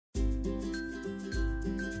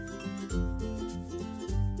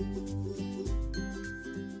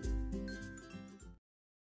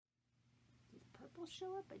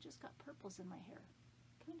show up? I just got purples in my hair.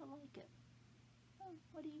 Kind of like it. Oh,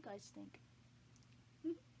 what do you guys think?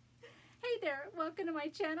 Hey there, welcome to my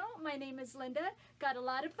channel. My name is Linda. Got a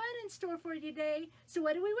lot of fun in store for you today. So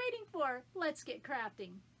what are we waiting for? Let's get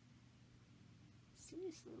crafting.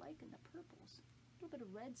 Seriously liking the purples. A little bit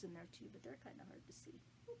of reds in there too, but they're kind of hard to see.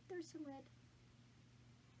 Oh, there's some red.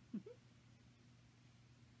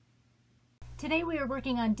 Today we are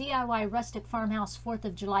working on DIY Rustic Farmhouse 4th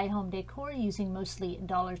of July Home Decor using mostly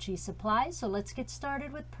Dollar Tree supplies. So let's get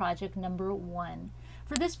started with project number 1.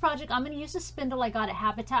 For this project, I'm going to use a spindle I got at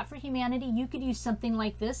Habitat for Humanity. You could use something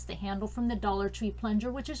like this, the handle from the Dollar Tree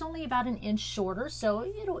plunger, which is only about an inch shorter, so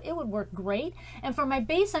it would work great. And for my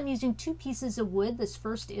base, I'm using 2 pieces of wood. This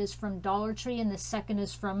first is from Dollar Tree, and the second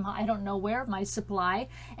is from, I don't know where, my supply.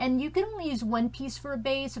 And you can only use 1 piece for a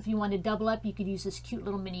base. If you want to double up, you could use this cute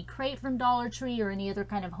little mini crate from Dollar Tree or any other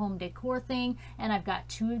kind of home decor thing. And I've got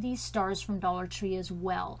 2 of these stars from Dollar Tree as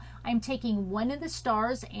well. I'm taking 1 of the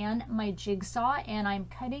stars and my jigsaw, and I'm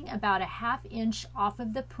cutting about a 1/2 inch off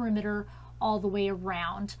of the perimeter all the way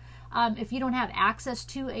around. If you don't have access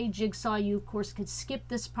to a jigsaw, you of course could skip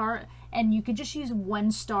this part and you could just use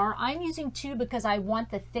 1 star. I'm using 2 because I want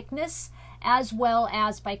the thickness, as well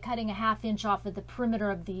as by cutting a 1/2 inch off of the perimeter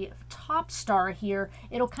of the top star here,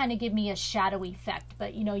 it'll kind of give me a shadowy effect.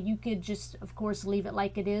 But you know, you could just of course leave it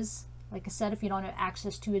like it is. Like I said, if you don't have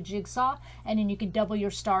access to a jigsaw, and then you can double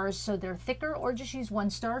your stars so they're thicker, or just use 1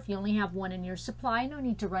 star if you only have 1 in your supply. No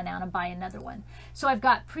need to run out and buy another one. So I've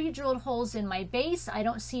got pre-drilled holes in my base. I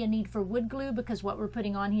don't see a need for wood glue because what we're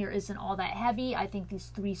putting on here isn't all that heavy. I think these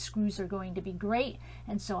 3 screws are going to be great,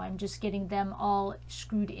 and so I'm just getting them all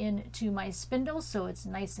screwed into my spindle so it's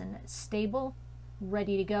nice and stable,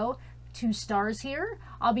 ready to go. 2 stars here.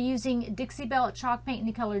 I'll be using Dixie Belle chalk paint in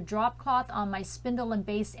the color drop cloth on my spindle and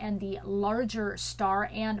base and the larger star,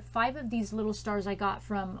 and 5 of these little stars I got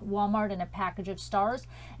from Walmart in a package of stars,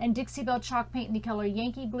 and Dixie Belle chalk paint in the color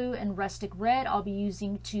Yankee blue and rustic red I'll be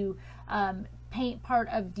using to paint part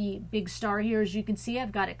of the big star here. As you can see,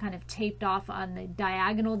 I've got it kind of taped off on the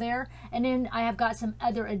diagonal there, and then I have got some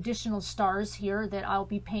other additional stars here that I'll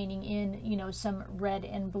be painting in, you know, some red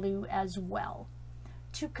and blue as well.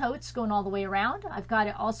 2 coats going all the way around. I've got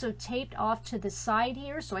it also taped off to the side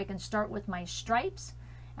here so I can start with my stripes,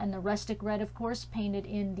 and the rustic red of course painted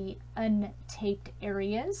in the untaped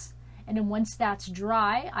areas. And then once that's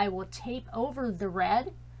dry, I will tape over the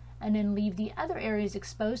red and then leave the other areas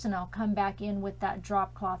exposed, and I'll come back in with that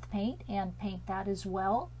drop cloth paint and paint that as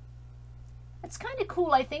well. It's kind of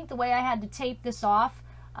cool, I think, the way I had to tape this off.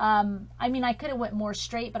 I mean, I could have went more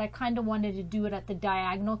straight, but I kind of wanted to do it at the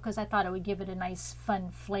diagonal because I thought it would give it a nice fun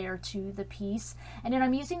flair to the piece. And then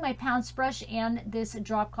I'm using my pounce brush and this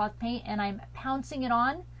drop cloth paint, and I'm pouncing it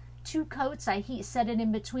on 2 coats. I heat set it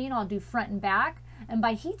in between. I'll do front and back, and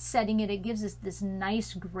by heat setting it, it gives us this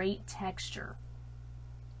nice great texture.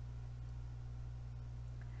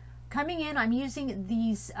 Coming in, I'm using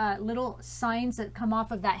these little signs that come off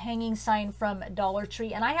of that hanging sign from Dollar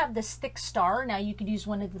Tree, and I have this thick star. Now you could use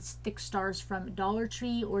one of the thick stars from Dollar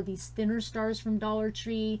Tree, or these thinner stars from Dollar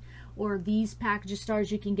Tree, or these package of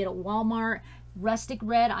stars you can get at Walmart. Rustic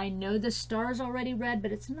red, I know the star is already red,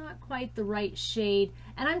 but it's not quite the right shade,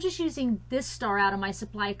 and I'm just using this star out of my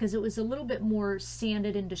supply because it was a little bit more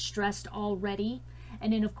sanded and distressed already.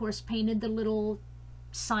 And then of course painted the little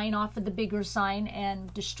sign off of the bigger sign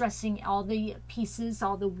and distressing all the pieces,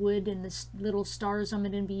 all the wood and the little stars I'm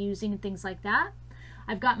going to be using and things like that.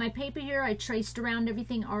 I've got my paper here. I traced around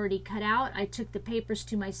everything already cut out. I took the papers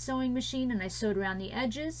to my sewing machine and I sewed around the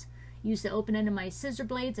edges. Used the open end of my scissor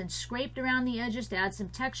blades and scraped around the edges to add some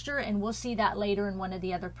texture, and we'll see that later in one of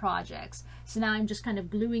the other projects. So now I'm just kind of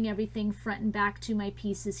gluing everything front and back to my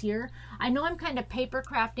pieces here. I know I'm kind of paper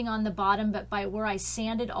crafting on the bottom, but by where I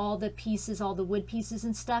sanded all the pieces, all the wood pieces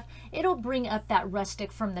and stuff, it'll bring up that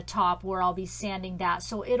rustic from the top where I'll be sanding that,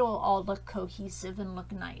 so it'll all look cohesive and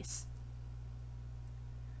look nice.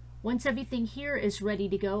 Once everything here is ready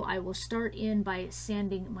to go, I will start in by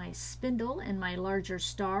sanding my spindle and my larger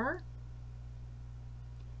star.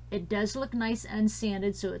 It does look nice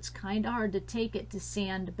unsanded, so it's kind of hard to take it to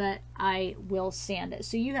sand, but I will sand it.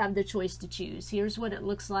 So you have the choice to choose. Here's what it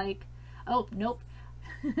looks like. Oh, nope.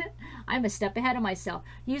 I'm a step ahead of myself.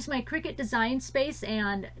 Use my Cricut design space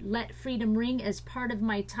and Let Freedom Ring as part of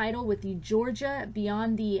my title with the Georgia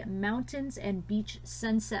Beyond the Mountains and Beach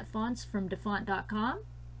Sunset fonts from dafont.com.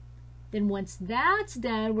 Then once that's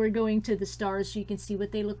done, we're going to the stars so you can see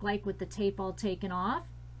what they look like with the tape all taken off.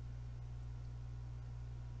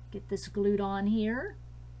 Get this glued on here.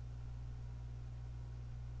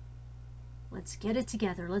 Let's get it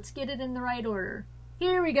together. Let's get it in the right order.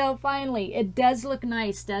 Here we go, finally. It does look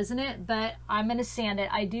nice, doesn't it? But I'm going to sand it.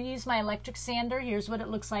 I do use my electric sander. Here's what it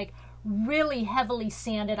looks like. Really heavily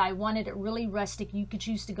sanded. I wanted it really rustic. You could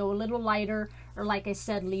choose to go a little lighter, or like I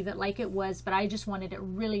said, leave it like it was, but I just wanted it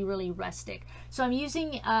really, really rustic. So I'm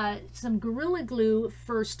using some Gorilla Glue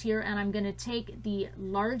first here, and I'm going to take the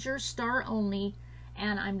larger star only,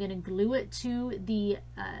 and I'm going to glue it to the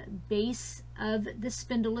base of the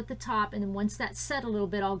spindle at the top, and then once that's set a little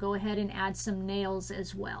bit, I'll go ahead and add some nails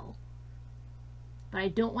as well. But I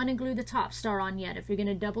don't want to glue the top star on yet. If you're going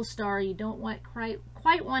to double star, you don't want quite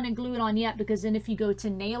want to glue it on yet, because then if you go to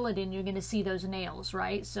nail it in, you're going to see those nails,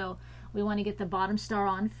 right? So we want to get the bottom star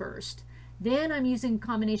on first. Then I'm using a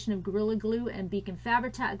combination of Gorilla Glue and Beacon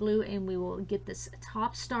Fabri-Tac glue, and we will get this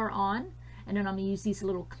top star on. And then I'm going to use these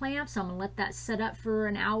little clamps. I'm going to let that set up for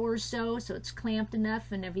an hour or so it's clamped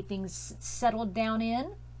enough and everything's settled down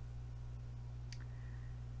in.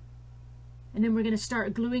 And then we're going to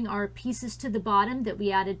start gluing our pieces to the bottom that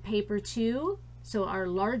we added paper to. So our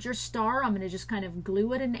larger star, I'm going to just kind of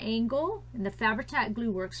glue at an angle. And the Fabri-Tac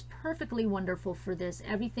glue works perfectly wonderful for this.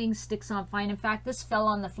 Everything sticks on fine. In fact, this fell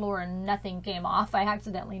on the floor and nothing came off. I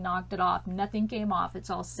accidentally knocked it off. Nothing came off. It's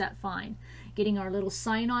all set fine. Getting our little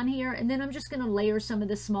sign on here. And then I'm just going to layer some of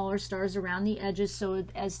the smaller stars around the edges, so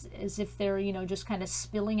as if they're, you know, just kind of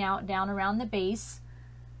spilling out down around the base.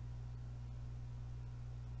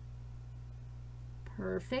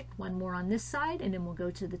 Perfect. One more on this side, and then we'll go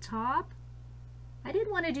to the top. I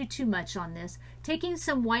didn't want to do too much on this. Taking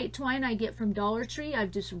some white twine I get from Dollar Tree,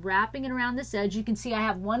 I'm just wrapping it around this edge. You can see I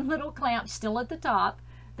have one little clamp still at the top.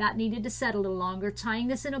 That needed to set a little longer. Tying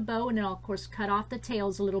this in a bow, and then I'll of course cut off the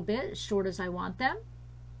tails a little bit, as short as I want them.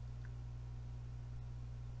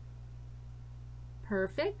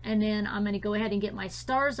 Perfect. And then I'm going to go ahead and get my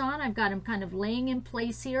stars on. I've got them kind of laying in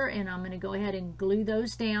place here, and I'm going to go ahead and glue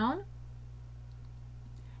those down.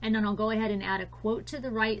 And then I'll go ahead and add a quote to the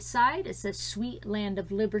right side. It says Sweet Land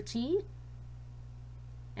of Liberty.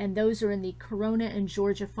 And those are in the Corona and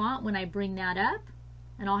Georgia font when I bring that up.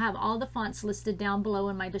 And I'll have all the fonts listed down below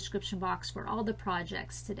in my description box for all the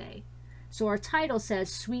projects today. So our title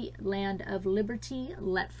says Sweet Land of Liberty,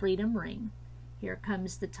 Let Freedom Ring. Here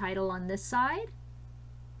comes the title on this side.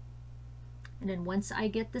 And then once I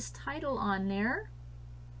get this title on there,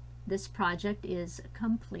 this project is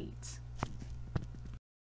complete.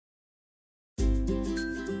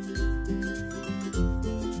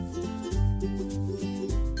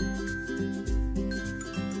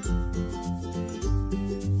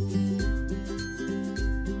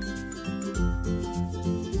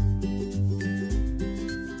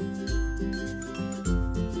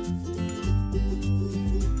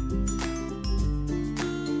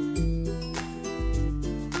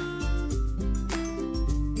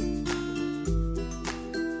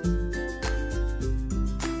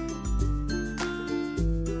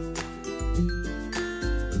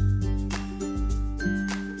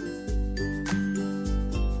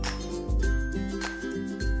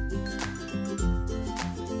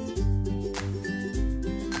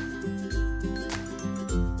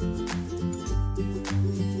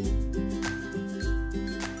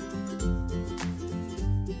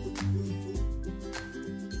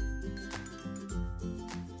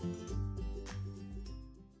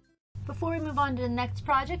 Before we move on to the next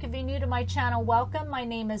project, if you're new to my channel, welcome. My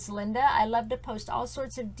name is Linda. I love to post all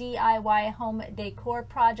sorts of DIY home decor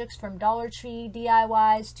projects, from Dollar Tree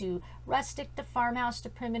DIYs to rustic to farmhouse to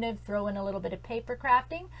primitive, throw in a little bit of paper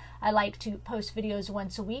crafting. I like to post videos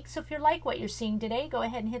once a week, so if you like what you're seeing today, go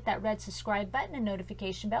ahead and hit that red subscribe button and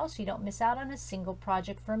notification bell so you don't miss out on a single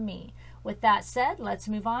project from me. With that said, let's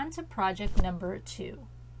move on to project number 2.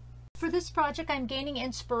 For this project, I'm gaining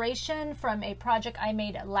inspiration from a project I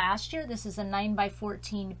made last year. This is a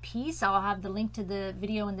 9x14 piece. I'll have the link to the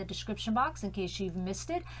video in the description box in case you've missed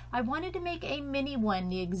it. I wanted to make a mini one,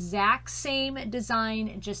 the exact same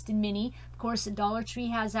design, just in mini. Of course, Dollar Tree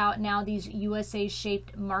has out now these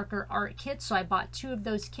USA-shaped marker art kits, so I bought 2 of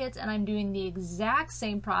those kits, and I'm doing the exact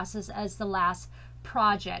same process as the last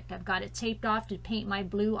project. I've got it taped off to paint my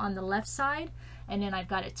blue on the left side, and then I've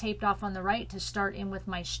got it taped off on the right to start in with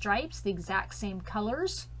my stripes, the exact same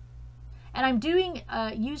colors. And I'm doing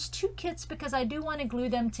use 2 kits because I do want to glue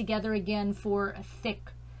them together again for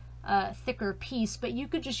a thicker piece, but you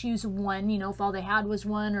could just use one, you know, if all they had was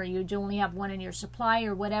one, or you'd only have one in your supply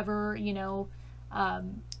or whatever, you know,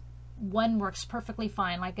 one works perfectly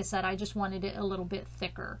fine. Like I said, I just wanted it a little bit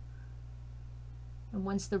thicker. And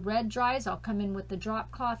once the red dries, I'll come in with the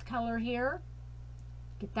drop cloth color here,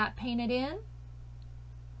 get that painted in.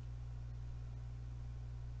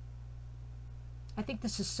 I think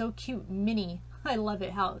this is so cute, mini. I love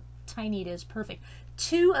it how tiny it is. Perfect.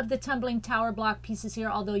 2 of the tumbling tower block pieces here,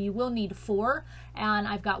 although you will need 4. And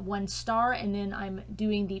I've got 1 star, and then I'm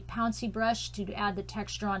doing the pouncy brush to add the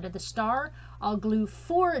texture onto the star. I'll glue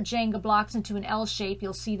 4 Jenga blocks into an L shape.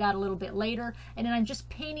 You'll see that a little bit later. And then I'm just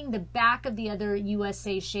painting the back of the other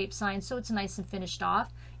USA shape sign so it's nice and finished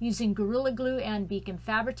off. Using Gorilla Glue and Beacon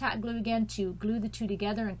Fabri-Tac glue again to glue the 2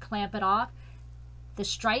 together and clamp it off. The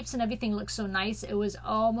stripes and everything look so nice. It was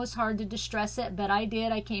almost hard to distress it, but I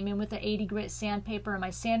did. I came in with the 80 grit sandpaper and my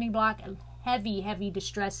sanding block. Heavy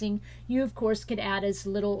distressing. You, of course, could add as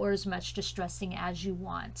little or as much distressing as you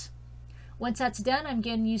want. Once that's done, I'm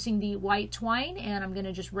again using the white twine, and I'm going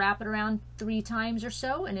to just wrap it around 3 times or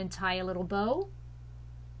so and then tie a little bow.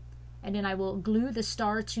 And then I will glue the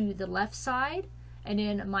star to the left side. And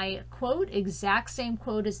then my quote, exact same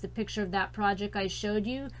quote as the picture of that project I showed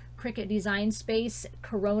you, Cricut Design Space,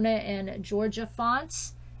 Corona and Georgia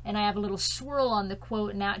fonts. And I have a little swirl on the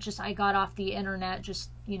quote, and that just I got off the internet,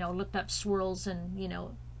 just, you know, looked up swirls and, you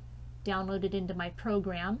know, downloaded into my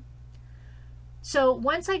program. So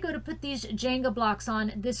once I go to put these Jenga blocks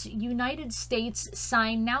on, this United States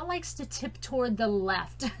sign now likes to tip toward the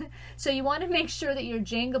left. So you want to make sure that your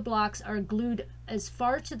Jenga blocks are glued as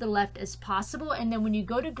far to the left as possible. And then when you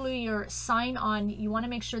go to glue your sign on, you want to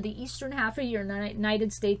make sure the eastern half of your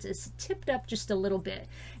United States is tipped up just a little bit.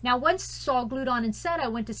 Now once it's all glued on and set, I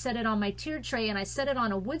went to set it on my tier tray, and I set it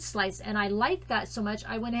on a wood slice, and I liked that so much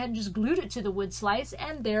I went ahead and just glued it to the wood slice,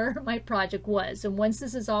 and there my project was. And once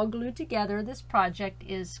this is all glued together, this project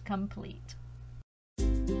is complete.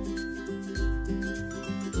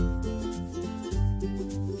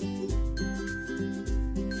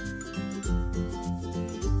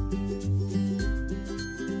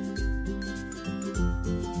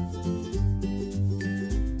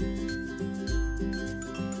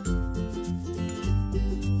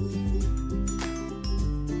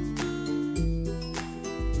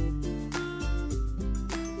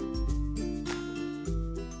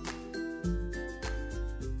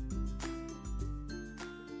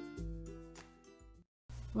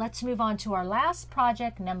 Let's move on to our last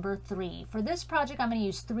project, number 3. For this project, I'm going to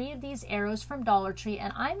use 3 of these arrows from Dollar Tree,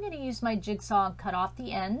 and I'm going to use my jigsaw and cut off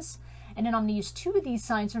the ends. And then I'm going to use 2 of these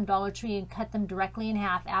signs from Dollar Tree and cut them directly in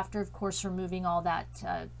half after, of course, removing all that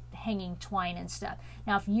hanging twine and stuff.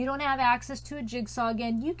 Now, if you don't have access to a jigsaw,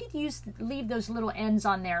 again, you could leave those little ends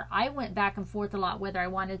on there. I went back and forth a lot whether I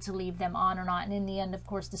wanted to leave them on or not, and in the end, of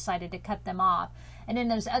course, decided to cut them off. And then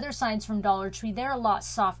those other signs from Dollar Tree, they're a lot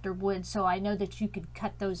softer wood, so I know that you could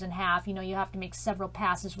cut those in half. You know, you have to make several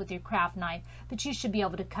passes with your craft knife, but you should be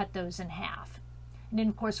able to cut those in half. And then,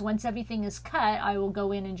 of course, once everything is cut, I will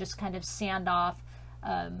go in and just kind of sand off,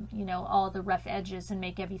 you know, all the rough edges and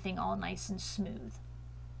make everything all nice and smooth.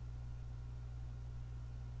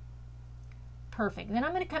 Perfect. Then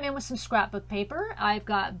I'm going to come in with some scrapbook paper. I've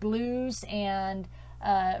got blues and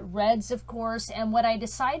reds, of course, and what I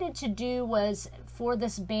decided to do was, for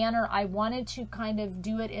this banner, I wanted to kind of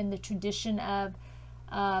do it in the tradition of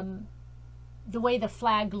the way the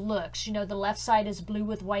flag looks. You know, the left side is blue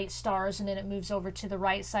with white stars, and then it moves over to the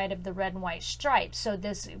right side of the red and white stripes. So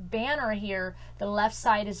this banner here, the left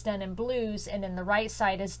side is done in blues, and then the right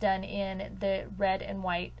side is done in the red and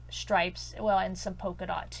white stripes, well, and some polka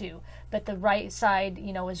dot too. But the right side,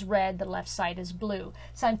 you know, is red, the left side is blue.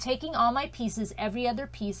 So I'm taking all my pieces, every other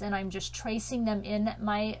piece, and I'm just tracing them in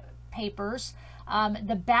my papers.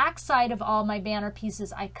 The back side of all my banner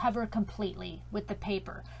pieces I cover completely with the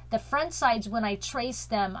paper. The front sides, when I trace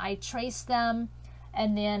them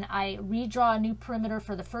and then I redraw a new perimeter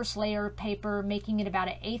for the first layer of paper, making it about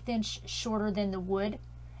 1/8 inch shorter than the wood.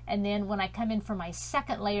 And then when I come in for my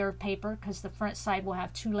second layer of paper, because the front side will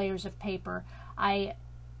have 2 layers of paper, I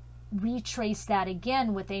retrace that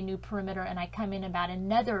again with a new perimeter, and I come in about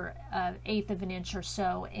another 1/8 of an inch or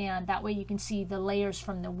so, and that way you can see the layers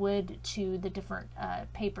from the wood to the different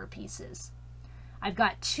paper pieces. I've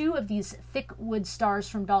got 2 of these thick wood stars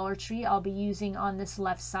from Dollar Tree I'll be using on this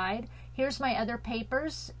left side. Here's my other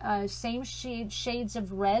papers, same shades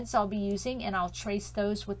of reds I'll be using, and I'll trace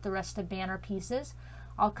those with the rest of banner pieces.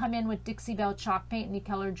 I'll come in with Dixie Belle chalk paint and the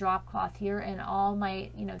color drop cloth here, and all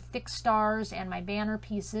my, you know, thick stars and my banner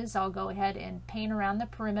pieces, I'll go ahead and paint around the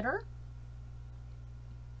perimeter.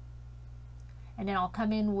 And then I'll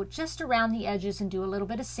come in with just around the edges and do a little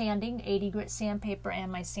bit of sanding, 80 grit sandpaper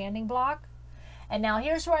and my sanding block. And now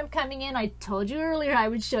here's where I'm coming in. I told you earlier I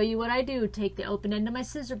would show you what I do. Take the open end of my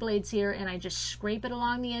scissor blades here and I just scrape it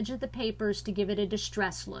along the edge of the papers to give it a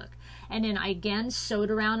distressed look. And then I again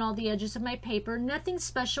sewed around all the edges of my paper. Nothing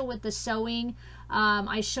special with the sewing.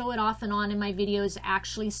 I show it off and on in my videos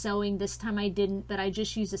actually sewing. This time I didn't, but I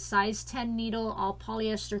just use a size 10 needle, all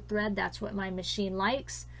polyester thread. That's what my machine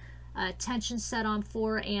likes. Tension set on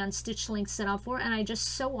 4 and stitch length set on 4, and I just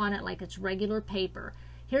sew on it like it's regular paper.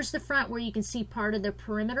 Here's the front where you can see part of the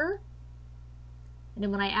perimeter. And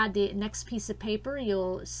then when I add the next piece of paper,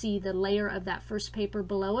 you'll see the layer of that first paper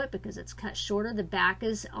below it because it's cut shorter. The back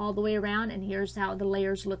is all the way around, and here's how the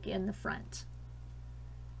layers look in the front.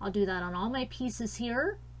 I'll do that on all my pieces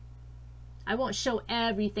here. I won't show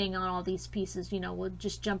everything on all these pieces, you know, we'll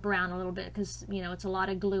just jump around a little bit because, you know, it's a lot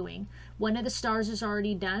of gluing. One of the stars is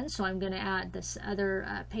already done, so I'm going to add this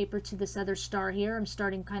other paper to this other star here. I'm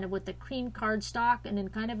starting kind of with the cream cardstock and then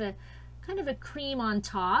kind of a cream on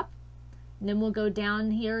top. And then we'll go down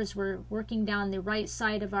here as we're working down the right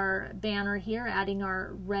side of our banner here, adding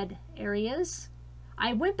our red areas.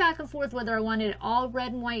 I went back and forth whether I wanted all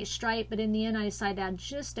red and white stripe, but in the end I decided to add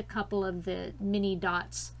just a couple of the mini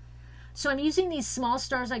dots. So I'm using these small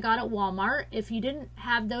stars I got at Walmart. If you didn't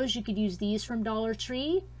have those, you could use these from Dollar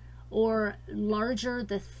Tree, or larger,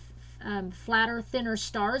 the flatter, thinner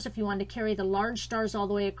stars. If you want to carry the large stars all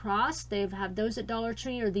the way across, they have those at Dollar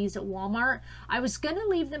Tree or these at Walmart. I was going to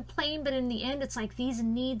leave them plain, but in the end, it's like these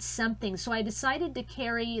need something. So I decided to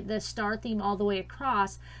carry the star theme all the way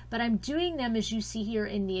across, but I'm doing them, as you see here,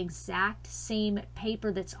 in the exact same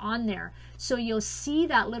paper that's on there. So you'll see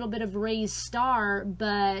that little bit of raised star,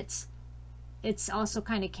 but it's also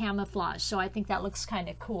kind of camouflage, so I think that looks kind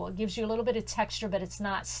of cool. It gives you a little bit of texture, but it's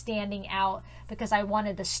not standing out because I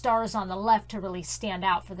wanted the stars on the left to really stand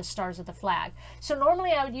out for the stars of the flag. So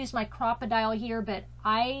normally I would use my crocodile here, but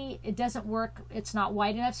it doesn't work. It's not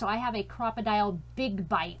wide enough, so I have a crocodile big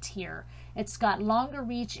bite here. It's got longer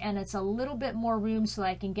reach and it's a little bit more room so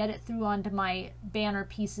I can get it through onto my banner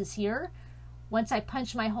pieces here. Once I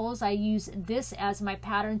punch my holes, I use this as my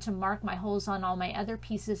pattern to mark my holes on all my other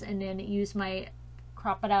pieces, and then use my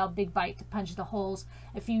crocodile big bite to punch the holes.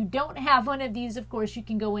 If you don't have one of these, of course, you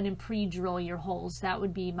can go in and pre-drill your holes. That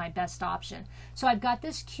would be my best option. So I've got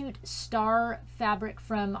this cute star fabric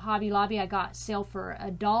from Hobby Lobby. I got sale for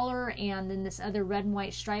 $1, and then this other red and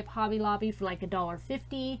white stripe Hobby Lobby for like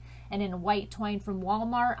 $1.50, and then white twine from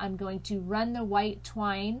Walmart. I'm going to run the white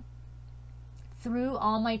twine through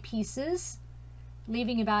all my pieces,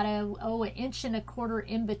 leaving about an 1.25 inches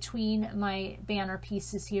in between my banner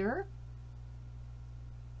pieces here.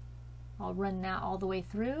 I'll run that all the way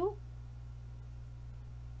through.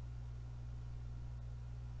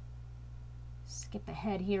 Skip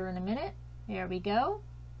ahead here in a minute. There we go.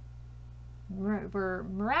 We're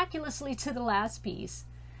miraculously to the last piece.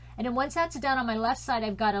 And then once that's done, on my left side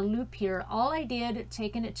I've got a loop here. All I did,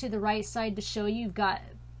 taking it to the right side to show you, you've got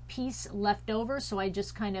piece left over, so I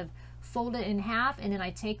just kind of fold it in half, and then I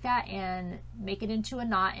take that and make it into a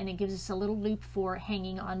knot, and it gives us a little loop for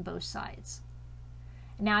hanging on both sides.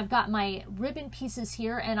 Now I've got my ribbon pieces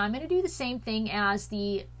here, and I'm going to do the same thing as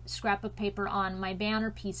the scrap of paper on my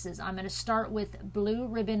banner pieces. I'm going to start with blue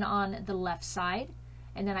ribbon on the left side,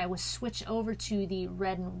 and then I will switch over to the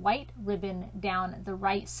red and white ribbon down the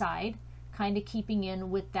right side, kind of keeping in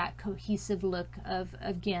with that cohesive look of,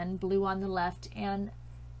 again, blue on the left and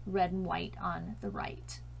red and white on the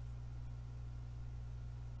right.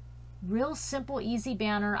 Real simple, easy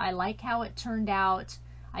banner. I like how it turned out.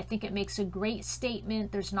 I think it makes a great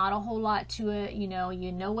statement. There's not a whole lot to it. You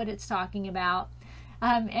know what it's talking about.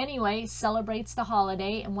 Anyway, celebrates the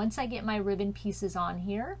holiday. And once I get my ribbon pieces on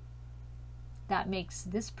here, that makes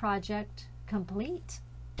this project complete.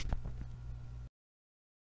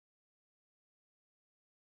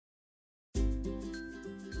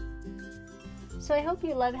 So I hope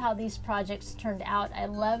you love how these projects turned out. I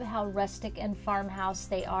love how rustic and farmhouse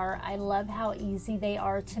they are. I love how easy they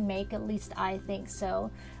are to make, at least I think so.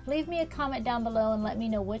 Leave me a comment down below and let me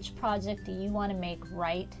know which project do you want to make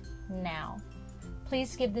right now.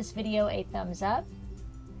 Please give this video a thumbs up.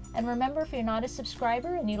 And remember, if you're not a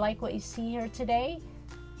subscriber and you like what you see here today,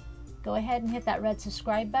 go ahead and hit that red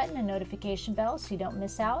subscribe button and notification bell so you don't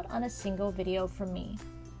miss out on a single video from me.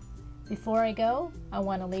 Before I go, I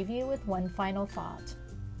want to leave you with one final thought.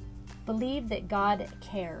 Believe that God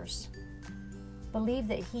cares. Believe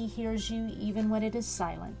that He hears you even when it is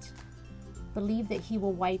silent. Believe that He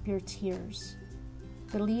will wipe your tears.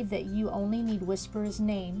 Believe that you only need whisper His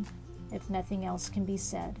name if nothing else can be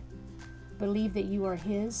said. Believe that you are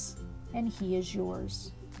His and He is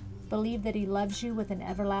yours. Believe that He loves you with an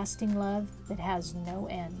everlasting love that has no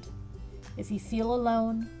end. If you feel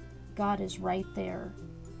alone, God is right there.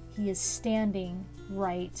 He is standing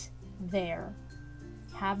right there.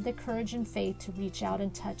 Have the courage and faith to reach out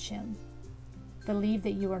and touch Him. Believe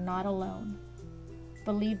that you are not alone.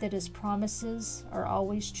 Believe that His promises are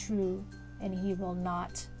always true and He will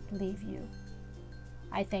not leave you.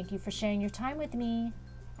 I thank you for sharing your time with me,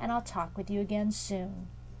 and I'll talk with you again soon.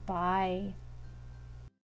 Bye.